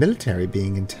of the military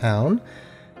being in town.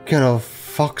 Colonel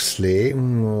Foxley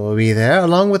will be there,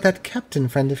 along with that captain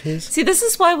friend of his. See, this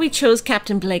is why we chose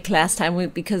Captain Blake last time,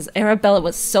 because Arabella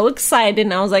was so excited,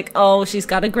 and I was like, oh, she's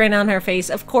got a grin on her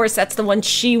face. Of course, that's the one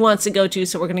she wants to go to,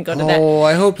 so we're going to go to that. Oh,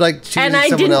 I hope, like, choosing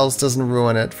someone else doesn't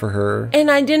ruin it for her.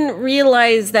 And I didn't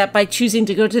realize that by choosing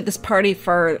to go to this party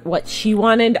for what she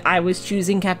wanted, I was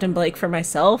choosing Captain Blake for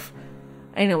myself.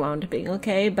 I know I wound up being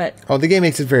okay, but... Oh, the game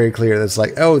makes it very clear that it's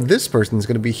like, oh, this person's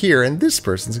going to be here, and this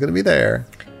person's going to be there.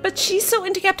 But she's so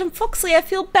into Captain Foxley, I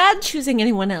feel bad choosing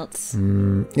anyone else.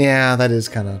 Yeah, that is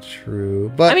kind of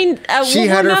true. But I mean, she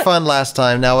had her fun last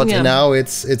time. Now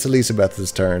it's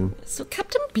Elizabeth's turn. So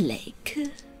Captain Blake.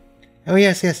 Oh,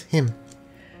 yes, him.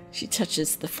 She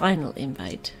touches the final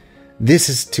invite. This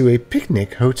is to a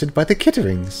picnic hosted by the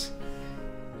Kitterings.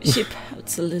 She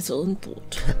pouts a little in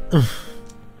thought.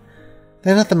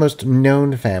 They're not the most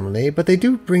known family, but they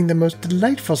do bring the most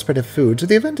delightful spread of food, so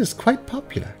the event is quite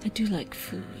popular. I do like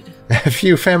food. A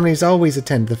few families always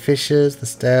attend: the Fishers, the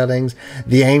Sterlings,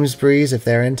 the Amesburys if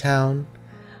they're in town.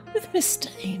 With Mr.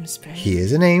 Amesbury. He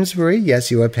is in Amesbury.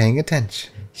 Yes, you are paying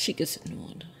attention. She gives a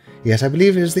nod. Yes, I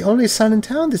believe it is the only son in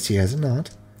town this year, is it not?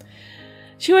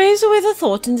 She waves away the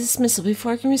thought in dismissal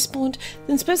before I can respond,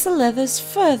 then spreads the leathers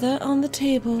further on the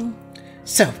table.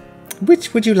 So,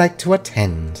 which would you like to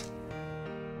attend?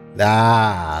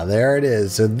 Ah, there it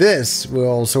is. So this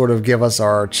will sort of give us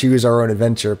our choose our own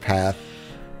adventure path.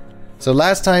 So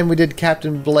last time we did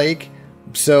Captain Blake,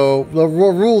 so we'll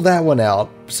rule that one out.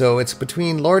 So it's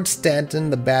between Lord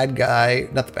Stanton, the bad guy,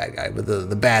 not the bad guy, but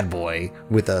the bad boy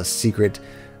with a secret...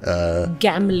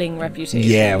 gambling reputation.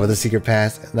 Yeah, with a secret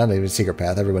path. Not even a secret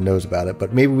path, everyone knows about it,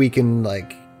 but maybe we can,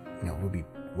 like, you know,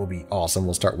 we'll be awesome.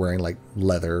 We'll start wearing, like,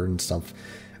 leather and stuff.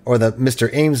 Or the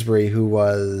Mr. Amesbury, who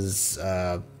was...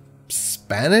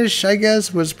 Spanish, I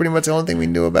guess, was pretty much the only thing we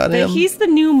knew about him. He's the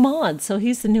new mod, so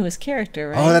he's the newest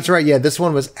character, right? Oh, that's right. Yeah, this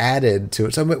one was added to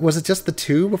it. So was it just the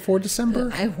 2 before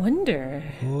December? I wonder.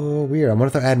 Oh, weird. I wonder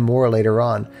if they'll add more later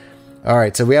on. All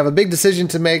right, so we have a big decision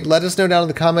to make. Let us know down in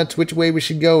the comments which way we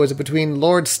should go. Is it between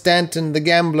Lord Stanton, the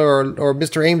gambler, or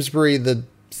Mr. Amesbury, the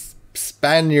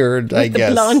Spaniard, I guess?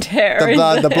 The blonde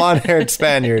hair. The blonde-haired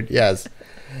Spaniard, yes.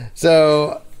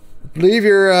 So... leave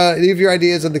your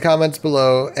ideas in the comments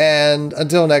below, and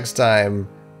until next time,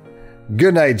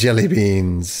 good night, jelly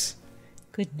beans.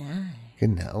 Good night.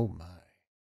 Good night. Oh my.